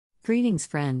Greetings,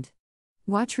 friend.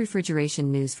 Watch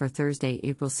refrigeration news for Thursday,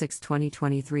 April 6,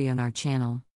 2023 on our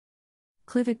channel.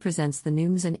 Clivet presents the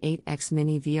MSAN8-X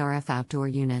Mini VRF outdoor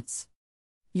units.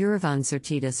 Eurovent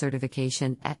Certita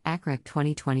certification at ACREC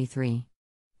 2023.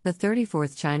 The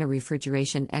 34th China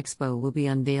Refrigeration Expo will be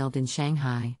unveiled in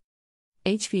Shanghai.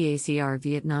 HVACR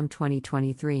Vietnam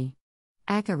 2023.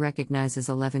 ACCA recognizes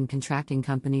 11 contracting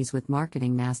companies with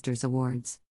Marketing Masters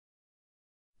Awards.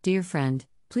 Dear friend,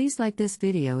 please like this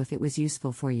video if it was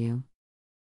useful for you.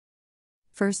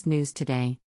 First news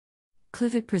today.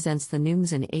 Clivet presents the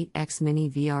MSAN8-X Mini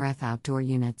VRF outdoor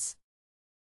units.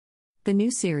 The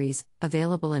new series,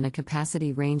 available in a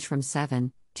capacity range from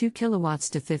 7, 2 kilowatts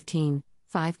to 15,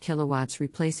 5 kilowatts,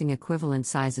 replacing equivalent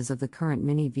sizes of the current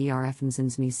Mini VRF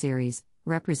MSAN8 series,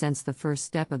 represents the first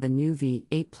step of the new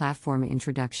V8 platform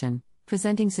introduction,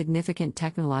 presenting significant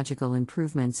technological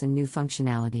improvements and new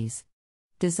functionalities.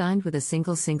 Designed with a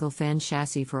single fan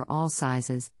chassis for all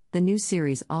sizes, the new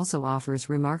series also offers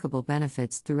remarkable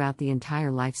benefits throughout the entire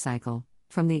life cycle,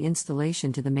 from the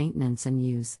installation to the maintenance and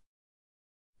use.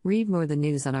 Read more the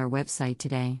news on our website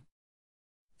today.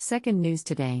 Second news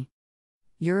today.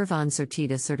 Eurovent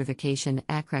Certita certification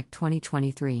ACREC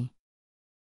 2023.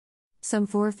 Some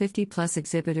 450-plus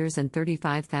exhibitors and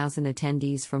 35,000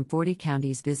 attendees from 40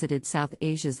 counties visited South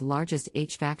Asia's largest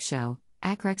HVAC show,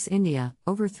 ACREC India,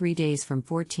 over 3 days from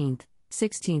 14th,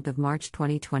 16th of March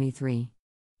 2023.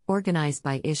 Organized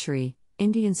by ISRI,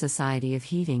 Indian Society of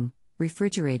Heating,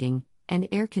 Refrigerating, and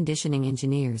Air Conditioning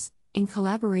Engineers, in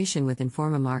collaboration with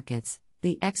Informa Markets,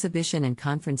 the exhibition and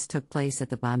conference took place at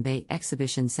the Bombay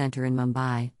Exhibition Centre in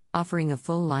Mumbai, offering a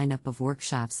full lineup of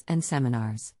workshops and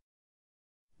seminars.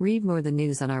 Read more the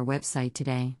news on our website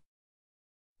today.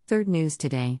 Third news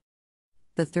today.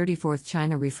 The 34th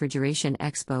China Refrigeration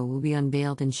Expo will be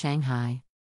unveiled in Shanghai.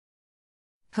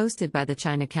 Hosted by the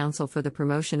China Council for the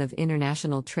Promotion of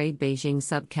International Trade, Beijing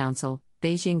Sub-Council,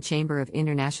 Beijing Chamber of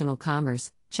International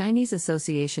Commerce, Chinese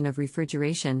Association of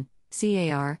Refrigeration,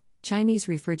 CAR, Chinese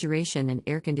Refrigeration and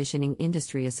Air Conditioning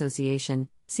Industry Association,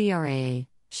 CRAA,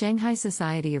 Shanghai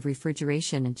Society of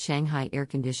Refrigeration and Shanghai Air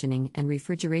Conditioning and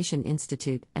Refrigeration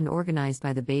Institute, and organized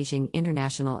by the Beijing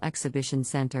International Exhibition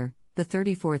Center, the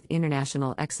 34th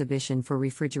International Exhibition for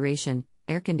Refrigeration,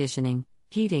 Air Conditioning,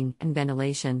 Heating and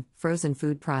Ventilation, Frozen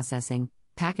Food Processing,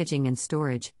 Packaging and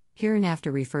Storage,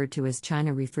 hereinafter referred to as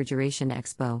China Refrigeration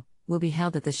Expo, will be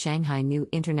held at the Shanghai New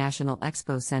International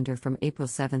Expo Center from April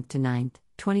 7 to 9,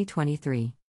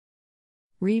 2023.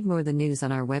 Read more the news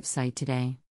on our website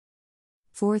today.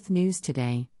 Fourth news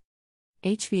today.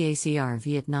 HVACR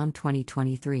Vietnam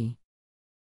 2023.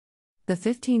 The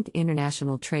 15th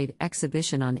International Trade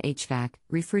Exhibition on HVAC,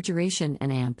 Refrigeration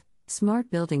and AMP, Smart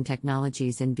Building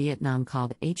Technologies in Vietnam,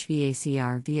 called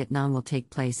HVACR Vietnam, will take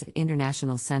place at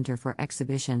International Center for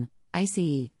Exhibition,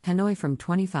 ICE, Hanoi from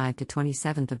 25 to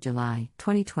 27 July,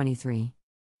 2023.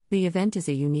 The event is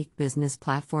a unique business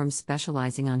platform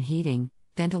specializing on heating,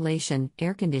 ventilation,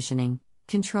 air conditioning,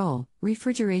 control,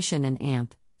 refrigeration and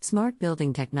AMP, smart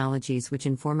building technologies, which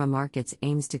Informa Markets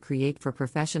aims to create for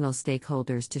professional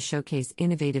stakeholders to showcase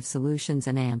innovative solutions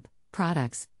and AMP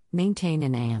products, maintain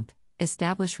an AMP,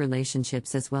 establish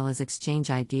relationships as well as exchange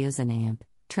ideas and AMP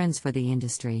trends for the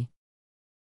industry.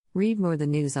 Read more the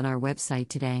news on our website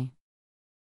today.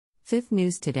 Fifth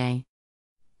news today.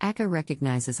 ACCA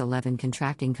recognizes 11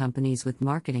 contracting companies with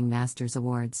Marketing Masters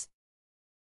Awards.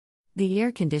 The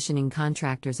Air Conditioning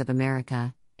Contractors of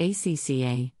America,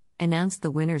 ACCA, announced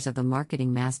the winners of the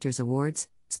Marketing Masters Awards,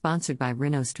 sponsored by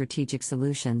Renault Strategic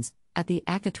Solutions, at the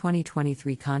ACCA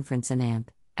 2023 Conference and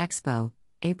AMP Expo,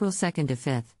 April 2 to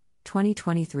 5,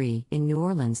 2023, in New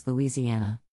Orleans,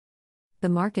 Louisiana. The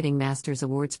Marketing Masters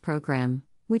Awards program,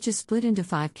 which is split into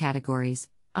 5 categories,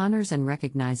 honors and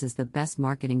recognizes the best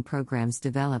marketing programs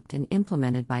developed and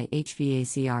implemented by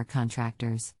HVACR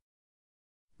contractors.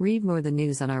 Read more the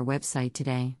news on our website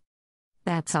today.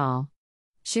 That's all.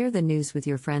 Share the news with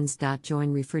your friends.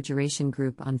 Join Refrigeration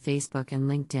Group on Facebook and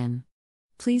LinkedIn.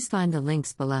 Please find the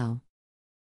links below.